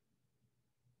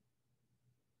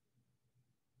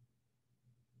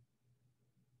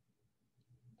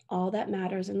 All that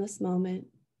matters in this moment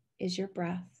is your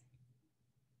breath.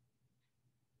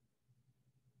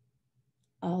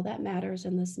 All that matters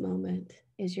in this moment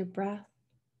is your breath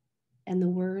and the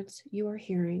words you are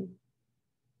hearing.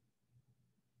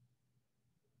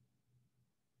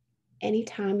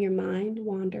 Anytime your mind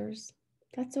wanders,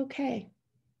 that's okay.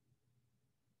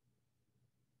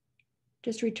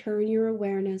 Just return your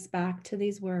awareness back to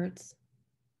these words,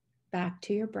 back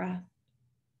to your breath.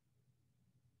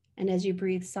 And as you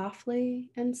breathe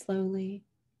softly and slowly,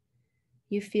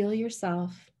 you feel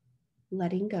yourself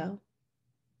letting go.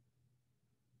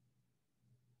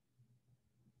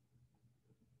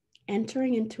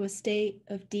 Entering into a state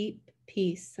of deep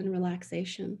peace and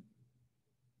relaxation.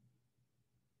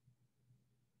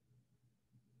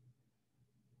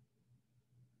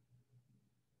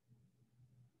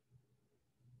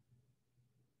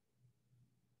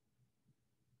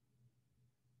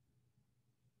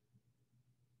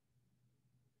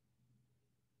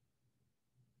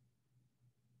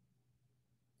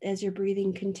 As your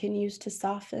breathing continues to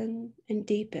soften and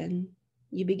deepen,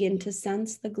 you begin to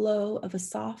sense the glow of a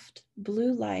soft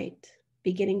blue light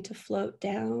beginning to float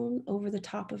down over the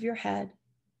top of your head,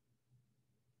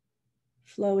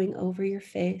 flowing over your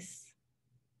face,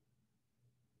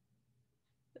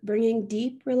 bringing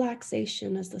deep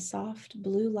relaxation as the soft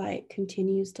blue light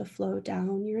continues to flow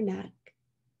down your neck,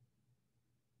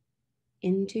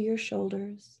 into your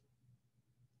shoulders,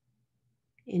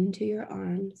 into your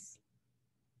arms.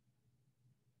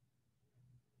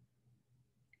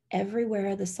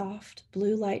 Everywhere the soft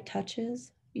blue light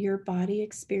touches, your body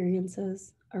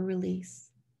experiences a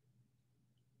release.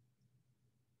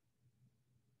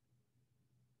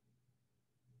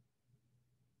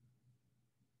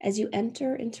 As you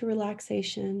enter into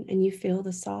relaxation and you feel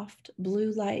the soft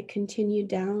blue light continue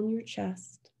down your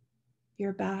chest,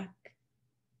 your back,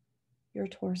 your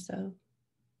torso.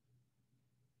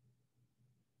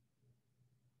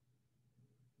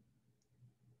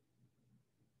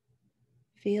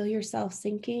 Feel yourself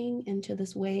sinking into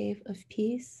this wave of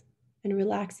peace and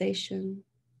relaxation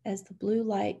as the blue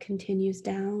light continues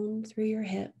down through your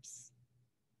hips,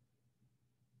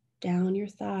 down your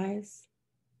thighs,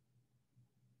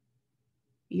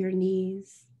 your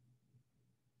knees,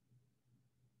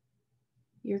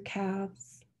 your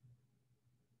calves,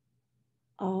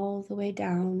 all the way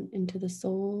down into the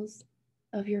soles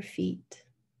of your feet.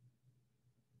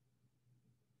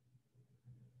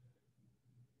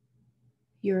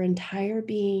 Your entire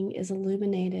being is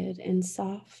illuminated in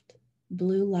soft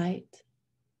blue light.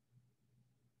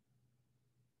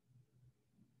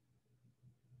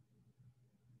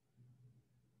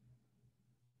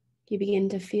 You begin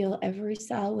to feel every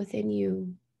cell within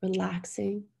you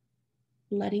relaxing,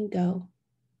 letting go.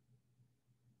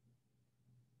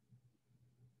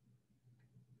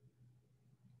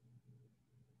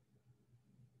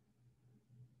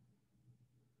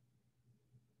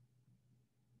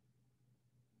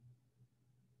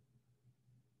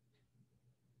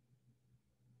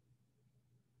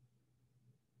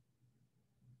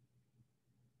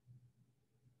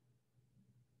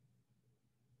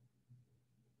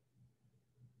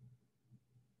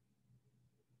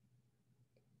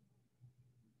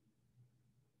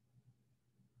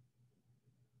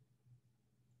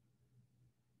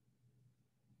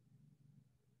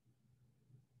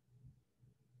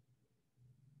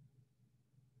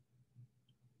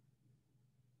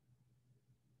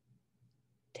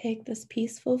 Take this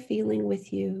peaceful feeling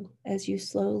with you as you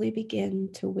slowly begin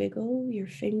to wiggle your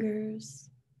fingers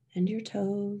and your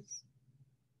toes,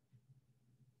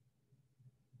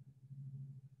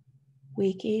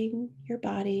 waking your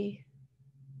body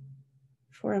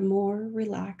for a more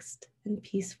relaxed and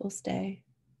peaceful stay.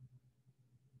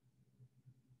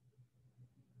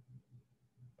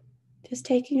 Just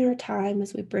taking our time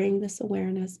as we bring this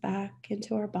awareness back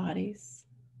into our bodies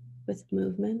with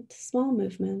movement, small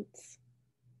movements.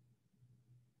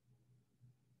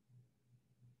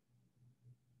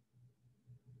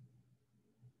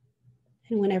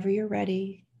 And whenever you're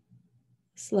ready,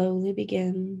 slowly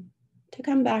begin to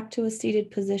come back to a seated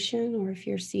position, or if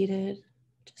you're seated,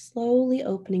 just slowly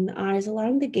opening the eyes,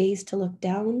 allowing the gaze to look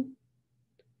down,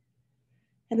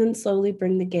 and then slowly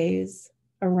bring the gaze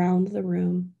around the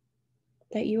room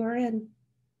that you are in.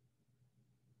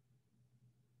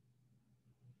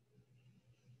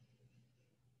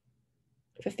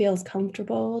 If it feels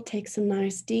comfortable, take some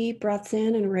nice deep breaths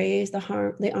in and raise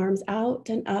the arms out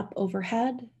and up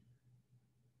overhead.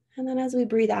 And then as we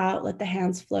breathe out, let the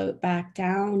hands float back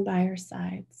down by our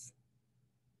sides.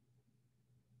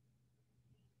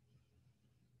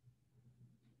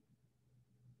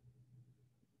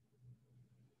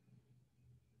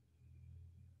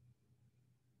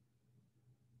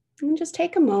 And just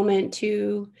take a moment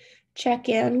to check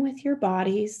in with your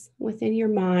bodies, within your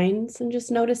minds, and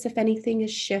just notice if anything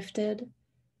has shifted.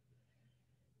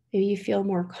 Maybe you feel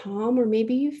more calm, or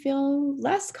maybe you feel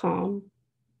less calm.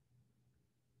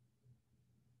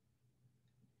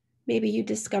 Maybe you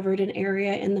discovered an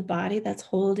area in the body that's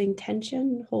holding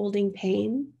tension, holding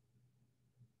pain,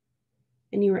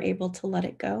 and you were able to let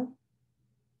it go.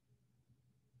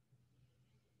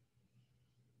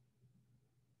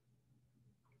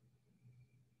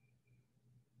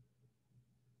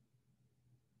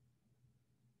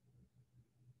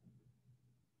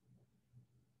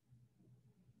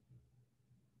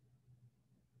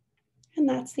 And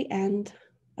that's the end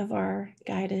of our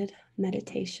guided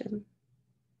meditation.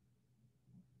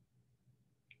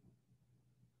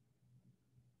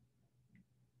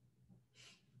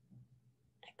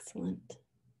 Excellent.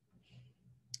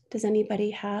 Does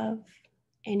anybody have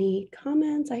any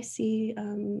comments? I see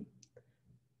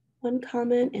one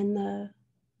comment in the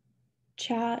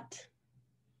chat.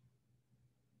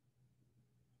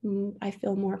 I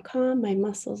feel more calm, my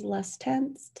muscles less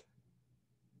tensed.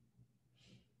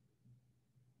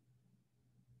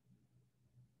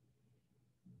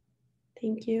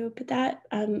 Thank you. But that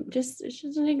it's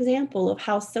just an example of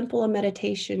how simple a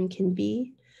meditation can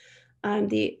be.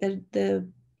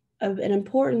 An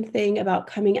important thing about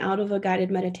coming out of a guided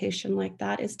meditation like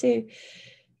that is to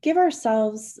give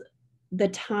ourselves the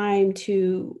time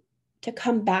to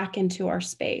come back into our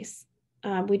space.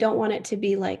 We don't want it to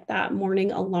be like that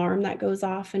morning alarm that goes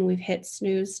off and we've hit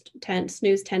snooze 10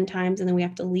 times and then we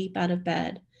have to leap out of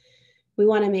bed. We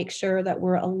want to make sure that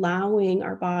we're allowing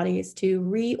our bodies to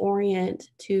reorient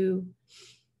to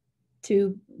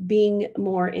being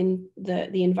more in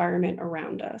the environment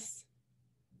around us.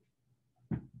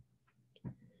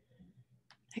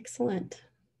 Excellent.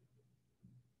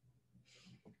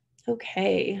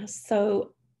 Okay,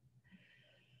 so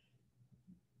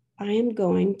I am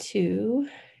going to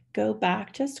go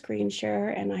back to screen share,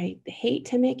 and I hate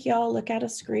to make y'all look at a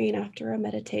screen after a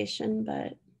meditation,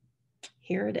 but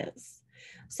here it is.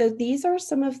 So these are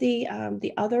some of the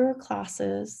other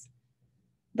classes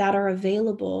that are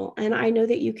available, and I know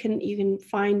that you can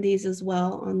find these as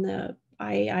well on the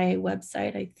IAIA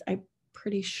website. I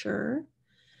pretty sure.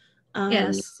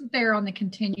 Yes, they're on the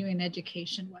continuing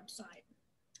education website.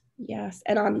 Yes,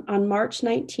 and on March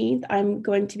 19th, I'm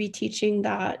going to be teaching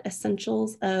that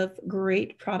essentials of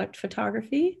great product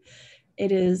photography.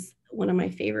 It is one of my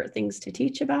favorite things to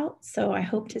teach about, so I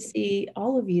hope to see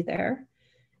all of you there.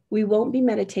 We won't be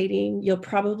meditating. You'll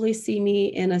probably see me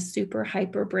in a super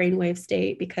hyper brainwave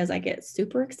state because I get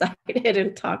super excited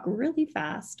and talk really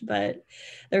fast, but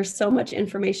there's so much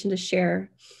information to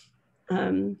share.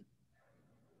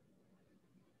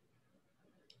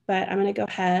 But I'm going to go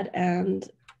ahead and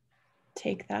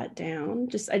take that down.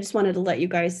 I just wanted to let you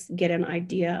guys get an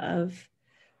idea of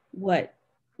what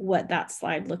that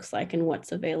slide looks like and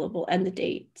what's available and the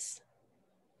dates.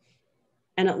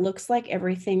 And it looks like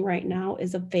everything right now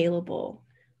is available.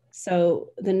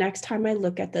 So the next time I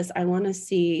look at this, I want to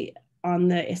see on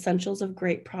the essentials of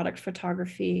great product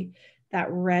photography, that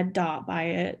red dot by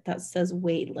it that says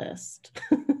wait list.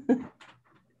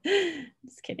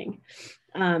 Just kidding,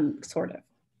 sort of.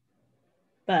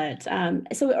 But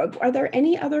so are there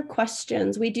any other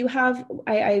questions? We do have,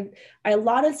 I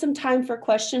allotted some time for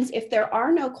questions. If there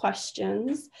are no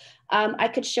questions, I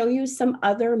could show you some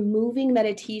other moving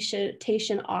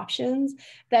meditation options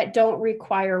that don't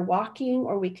require walking,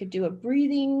 or we could do a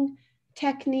breathing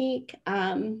technique,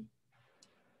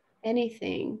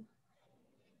 anything.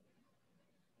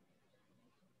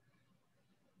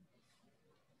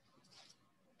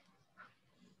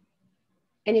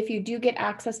 And if you do get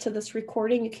access to this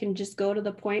recording, you can just go to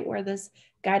the point where this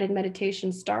guided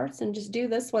meditation starts and just do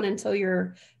this one until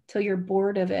you're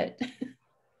bored of it.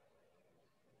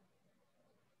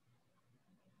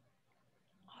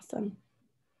 Awesome.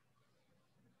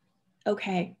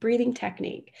 Okay, breathing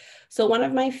technique. So one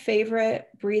of my favorite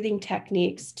breathing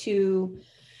techniques to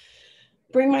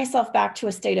bring myself back to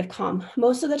a state of calm.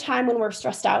 Most of the time when we're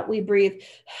stressed out, we breathe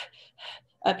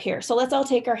up here. So let's all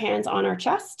take our hands on our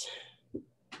chest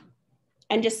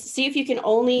and just see if you can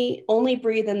only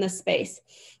breathe in this space.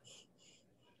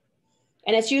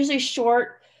 And it's usually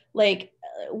short, like,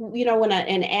 you know, when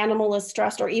an animal is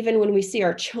stressed, or even when we see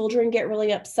our children get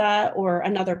really upset or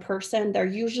another person, they're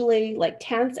usually like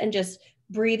tense and just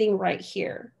breathing right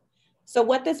here. So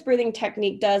what this breathing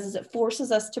technique does is it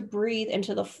forces us to breathe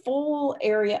into the full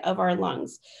area of our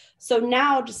lungs. So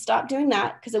now just stop doing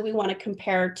that, because we want to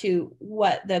compare to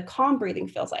what the calm breathing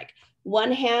feels like.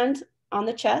 One hand on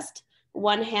the chest,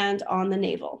 one hand on the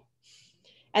navel.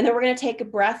 And then we're going to take a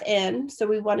breath in. So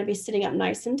we want to be sitting up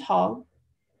nice and tall.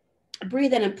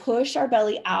 Breathe in and push our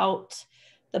belly out.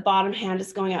 The bottom hand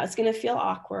is going out. It's going to feel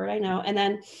awkward, I know. And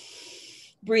then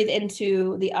breathe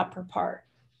into the upper part.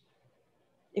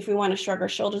 If we want to shrug our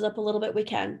shoulders up a little bit, we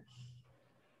can.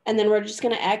 And then we're just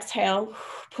going to exhale,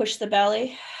 push the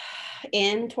belly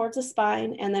in towards the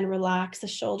spine, and then relax the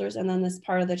shoulders. And then this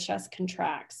part of the chest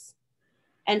contracts.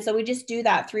 And so we just do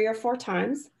that 3 or 4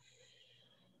 times.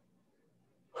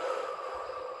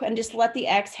 And just let the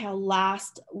exhale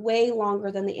last way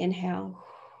longer than the inhale.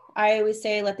 I always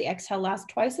say let the exhale last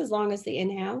twice as long as the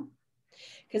inhale,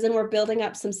 because then we're building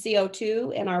up some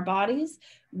CO2 in our bodies,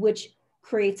 which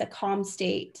creates a calm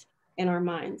state in our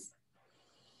minds.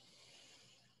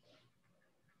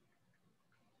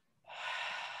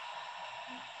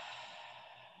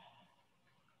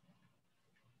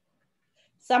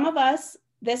 Some of us,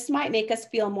 this might make us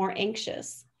feel more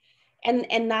anxious.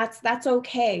 And that's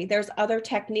okay. There's other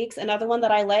techniques. Another one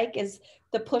that I like is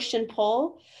the push and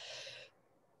pull.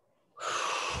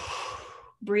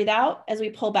 Breathe out as we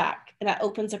pull back, and that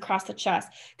opens across the chest.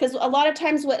 Because a lot of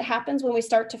times what happens when we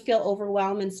start to feel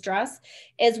overwhelmed and stress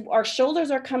is our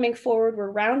shoulders are coming forward, we're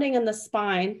rounding in the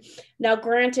spine. Now,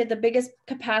 granted, the biggest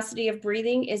capacity of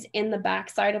breathing is in the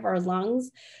backside of our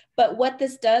lungs, but what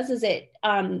this does is it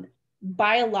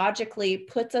biologically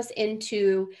puts us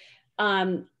into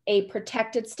a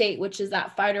protected state, which is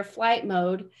that fight or flight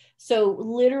mode. So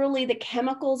literally the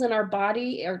chemicals in our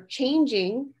body are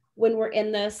changing when we're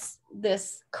in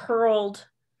this curled,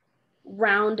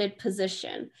 rounded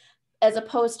position, as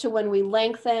opposed to when we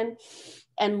lengthen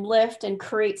and lift and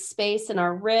create space in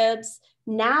our ribs.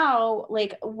 Now,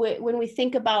 like when we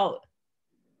think about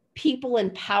people in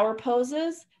power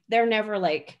poses, they're never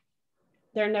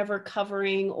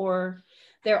covering, or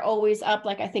they're always up.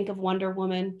 Like I think of Wonder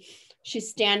Woman.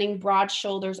 She's standing broad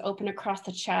shoulders open across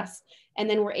the chest, and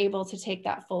then we're able to take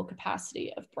that full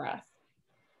capacity of breath.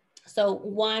 So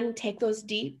 1, take those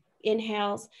deep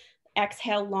inhales,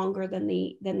 exhale longer than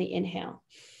the inhale.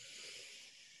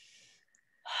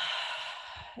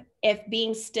 If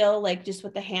being still, like just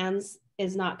with the hands,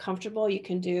 is not comfortable, you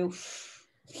can do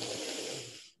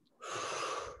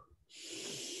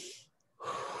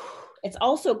It's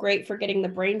also great for getting the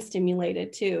brain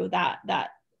stimulated too, that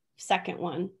second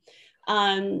one.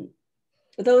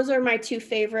 Those are my two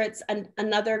favorites. And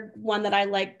another one that I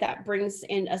like that brings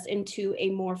us into a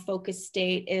more focused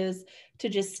state is to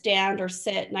just stand or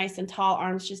sit nice and tall,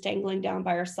 arms just dangling down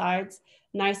by our sides.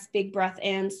 Nice big breath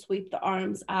in, sweep the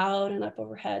arms out and up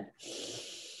overhead.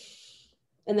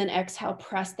 And then exhale,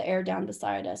 press the air down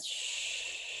beside us.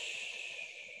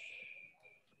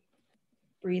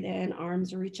 Breathe in,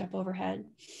 arms reach up overhead.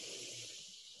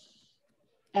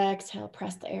 Exhale,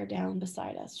 press the air down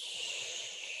beside us.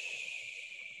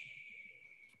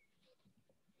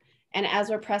 And as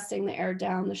we're pressing the air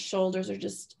down, the shoulders are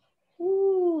just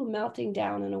melting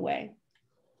down and away.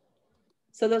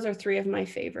 So those are three of my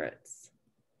favorites.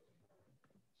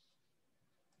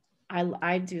 I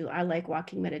like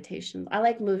walking meditation. I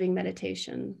like moving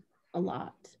meditation a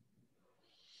lot.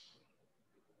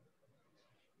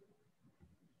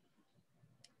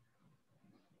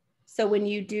 So when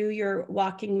you do your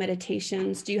walking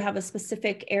meditations, do you have a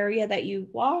specific area that you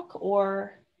walk,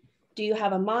 or do you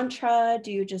have a mantra?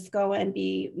 Do you just go and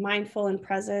be mindful and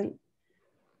present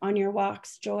on your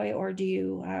walks, Joy? Or do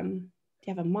you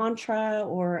have a mantra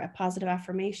or a positive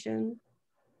affirmation?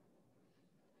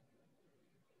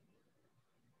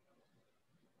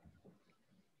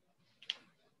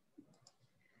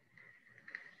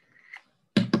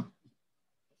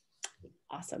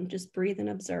 Awesome. Just breathe and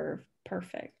observe.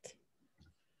 Perfect.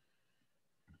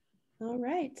 All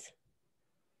right.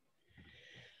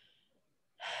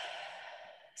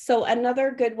 So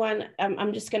another good one,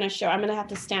 I'm just going to show, I'm going to have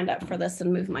to stand up for this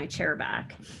and move my chair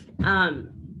back,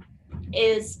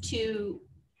 is to,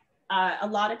 a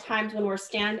lot of times when we're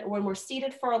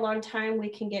seated for a long time, we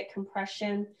can get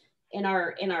compression in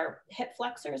our hip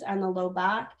flexors and the low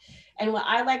back. And what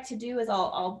I like to do is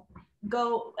I'll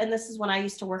go, and this is when I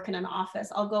used to work in an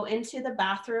office, I'll go into the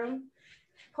bathroom,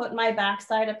 put my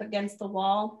backside up against the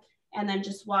wall, and then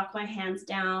just walk my hands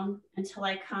down until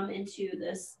I come into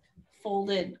this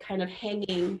folded kind of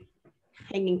hanging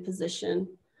position.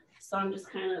 So I'm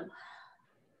just kind of,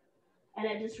 and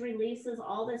it just releases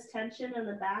all this tension in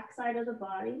the back side of the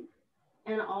body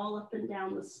and all up and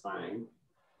down the spine.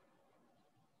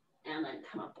 And then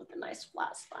come up with a nice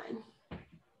flat spine.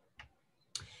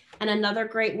 And another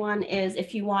great one is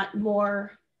if you want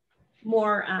more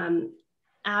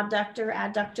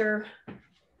adductor,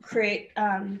 create,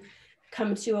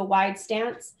 come to a wide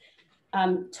stance,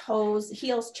 toes,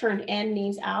 heels turned in,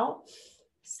 knees out,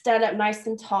 stand up nice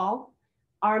and tall,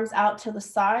 arms out to the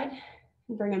side,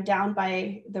 bring them down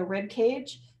by the rib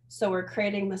cage. So we're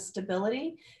creating the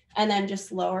stability, and then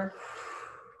just lower.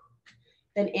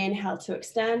 Then inhale to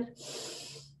extend,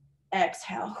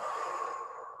 exhale.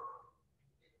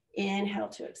 Inhale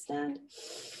to extend,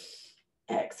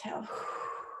 exhale.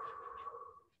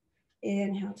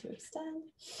 Inhale to extend,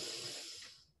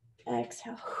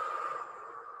 exhale.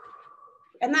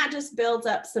 And that just builds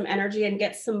up some energy and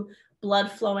gets some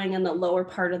blood flowing in the lower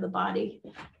part of the body.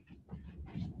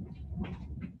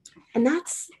 And don't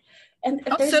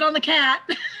sit on the cat.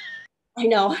 I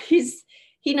know,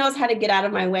 he knows how to get out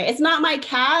of my way. It's not my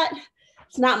cat.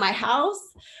 It's not my house.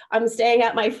 I'm staying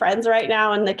at my friend's right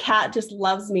now, and the cat just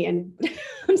loves me. And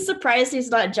I'm surprised he's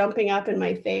not jumping up in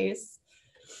my face.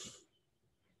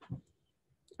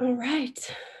 All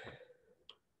right.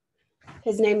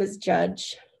 His name is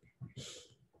Judge.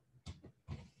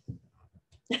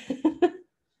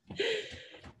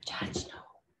 Judge, no.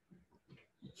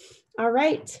 All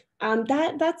right.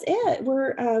 That's it.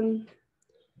 We're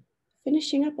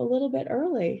finishing up a little bit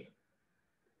early.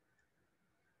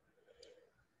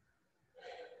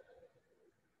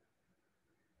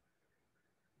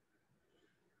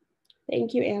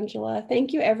 Thank you, Angela.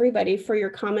 Thank you, everybody, for your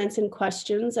comments and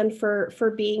questions and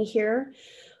for being here.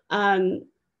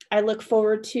 I look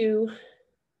forward to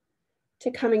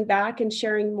coming back and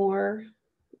sharing more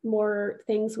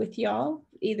things with y'all,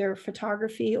 either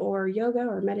photography or yoga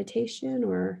or meditation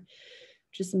or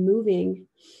just moving.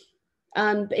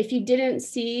 If you didn't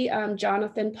see,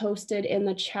 Jonathan posted in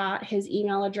the chat his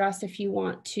email address if you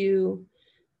want to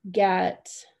get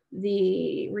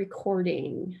the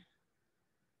recording.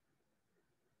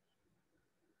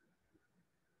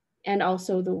 And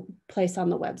also the place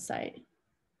on the website.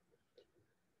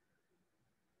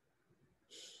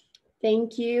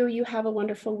 Thank you. You have a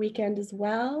wonderful weekend as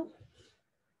well.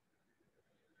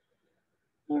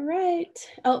 All right.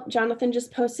 Oh, Jonathan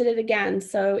just posted it again.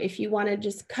 So if you want to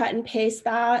just cut and paste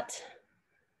that,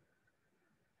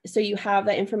 so you have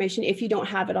that information if you don't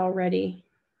have it already.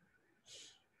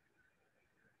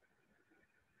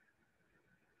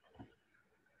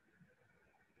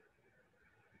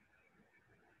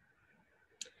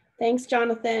 Thanks,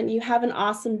 Jonathan. You have an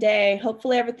awesome day.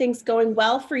 Hopefully everything's going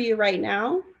well for you right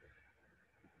now.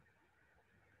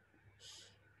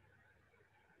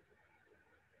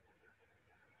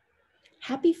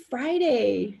 Happy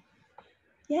Friday.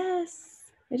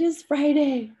 Yes, it is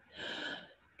Friday.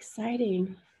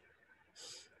 Exciting.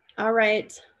 All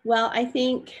right. Well, I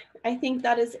think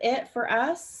that is it for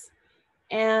us.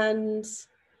 And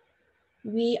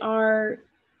we are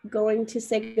going to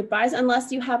say goodbyes.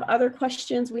 Unless you have other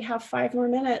questions, we have 5 more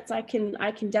minutes. I can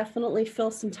definitely fill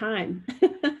some time.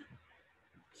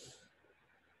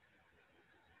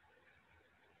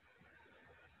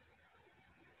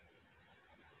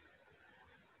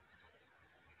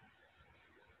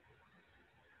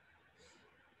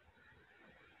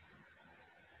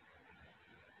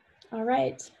 All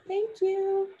right. Thank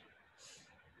you.